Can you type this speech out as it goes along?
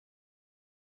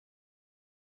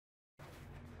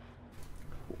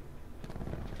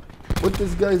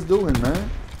this guy's doing,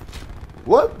 man?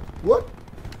 What? What?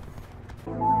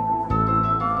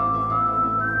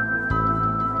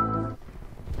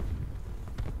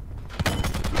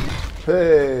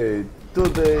 Hey,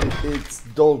 today it's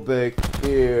Dolbec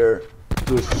here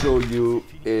to show you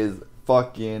his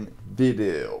fucking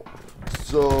video.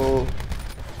 So,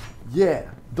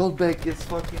 yeah, Dolbec is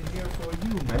fucking here for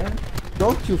you, man.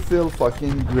 Don't you feel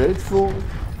fucking grateful?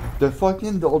 The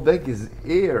fucking Dolbec is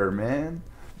here, man.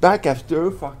 Back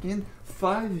after fucking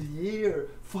 5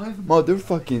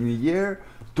 motherfucking year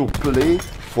to play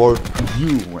for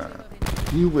you, man.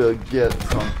 You will get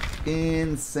some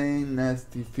insane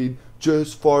nasty feed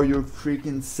just for your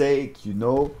freaking sake, you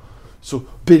know? So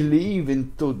believe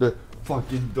into the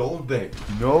fucking Dolbec,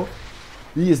 you know?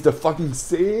 He is the fucking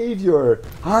savior.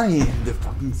 I am the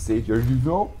fucking savior, you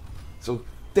know? So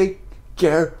take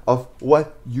care of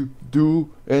what you do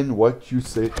and what you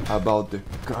say about the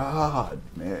God,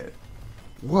 man.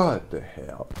 What the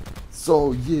hell?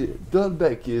 So yeah,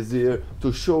 Dolbec is here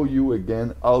to show you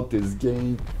again how this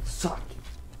game sucks.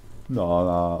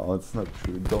 No, it's not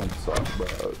true. Don't suck,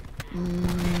 but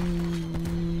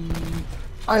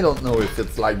I don't know if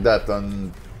it's like that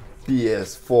on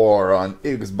PS4, on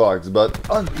Xbox, but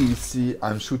on PC,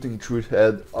 I'm shooting through the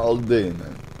head all day,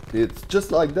 man. It's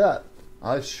just like that.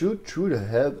 I shoot through the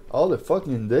head all the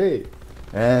fucking day,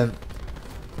 and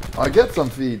I get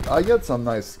some feed, I get some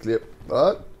nice clip,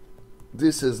 but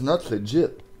this is not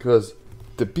legit, cause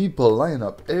the people line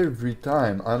up every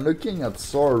time. I'm looking at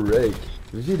Sword Rake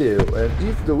video, and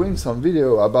he's doing some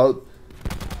video about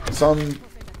some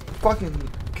fucking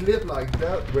clip like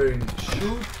that where he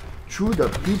shoot through the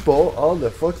people all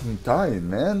the fucking time,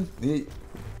 man.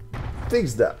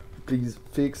 Fix that, please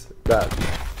fix that.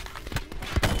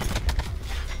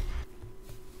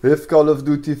 If Call of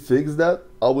Duty fixed that,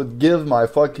 I would give my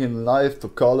fucking life to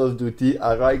Call of Duty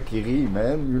Harakiri,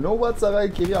 man. You know what's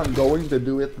Harakiri? I'm going to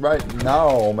do it right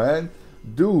now, man.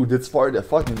 Dude, it's for the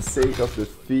fucking sake of the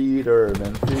theater,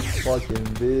 man. Fix fucking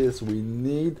this. We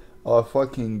need a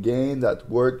fucking game that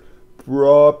works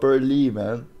properly,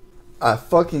 man. A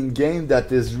fucking game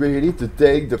that is ready to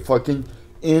take the fucking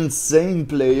insane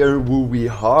player who we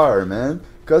are, man.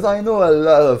 Cause I know a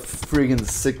lot of freaking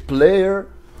sick player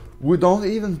who don't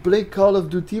even play Call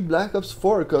of Duty Black Ops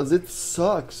 4 cause it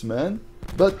sucks, man.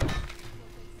 But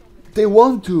they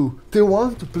want to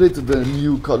play to the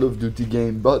new Call of Duty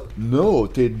game, but no,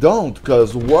 they don't.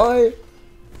 Cause why?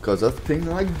 Cause of things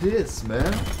like this,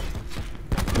 man.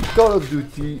 Call of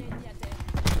Duty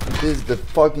is the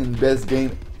fucking best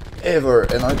game ever,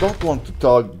 and I don't want to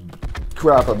talk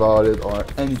crap about it or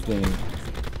anything.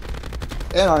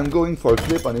 And I'm going for a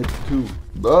clip on it too,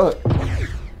 but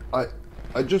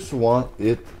I just want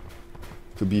it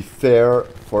to be fair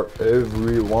for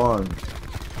everyone.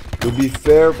 To be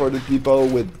fair for the people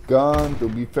with gun, to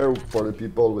be fair for the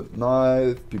people with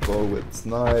knife, people with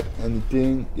snipe,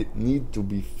 anything. It needs to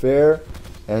be fair.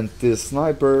 And this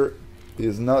sniper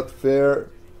is not fair.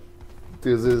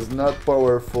 This is not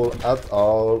powerful at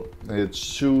all. It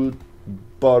shoot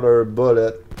butter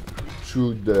bullet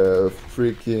through the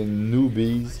freaking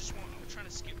newbies.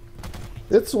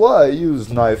 It's why I use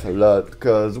knife a lot,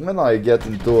 cause when I get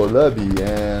into a lobby,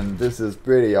 and this is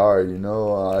pretty hard, you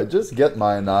know, I just get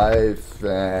my knife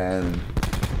and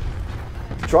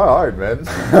try hard, man.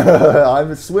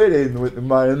 I'm sweating with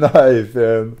my knife,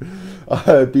 and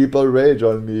people rage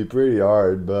on me pretty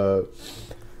hard, but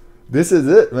this is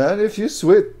it, man. If you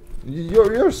sweat,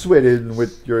 you're sweating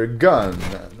with your gun,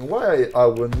 man. Why I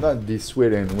would not be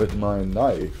sweating with my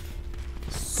knife?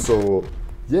 So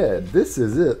yeah, this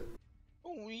is it.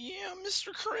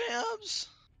 Mr. Krabs.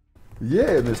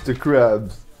 Yeah, Mr.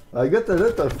 Krabs. I got a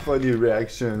lot of funny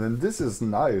reaction, and this is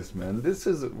nice, man. This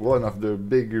is one of the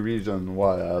big reasons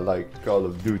why I like Call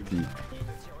of Duty.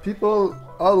 People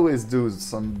always do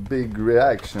some big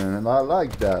reaction, and I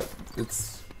like that.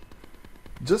 It's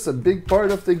just a big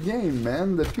part of the game,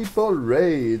 man. The people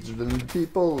rage, and the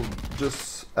people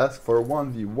just ask for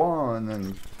 1v1,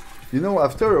 and you know,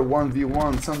 after a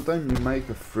 1v1, sometimes you make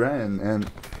a friend, and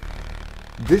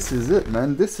this is it,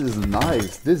 man. This is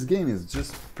nice. This game is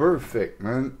just perfect,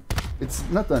 man. It's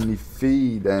not only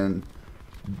feed and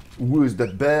who is the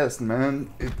best, man.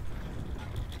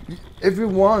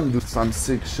 Everyone do some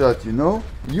sick shot, you know?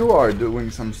 You are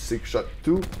doing some sick shot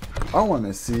too. I want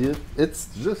to see it. It's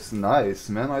just nice,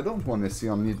 man. I don't want to see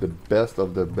only the best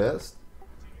of the best.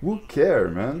 Who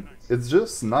cares, man? It's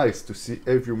just nice to see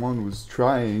everyone who's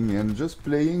trying and just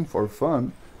playing for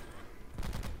fun.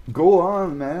 Go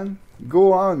on, man.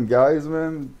 Go on, guys,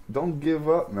 man. Don't give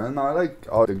up, man. I like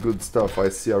all the good stuff I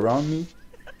see around me.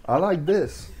 I like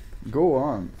this. Go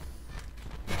on.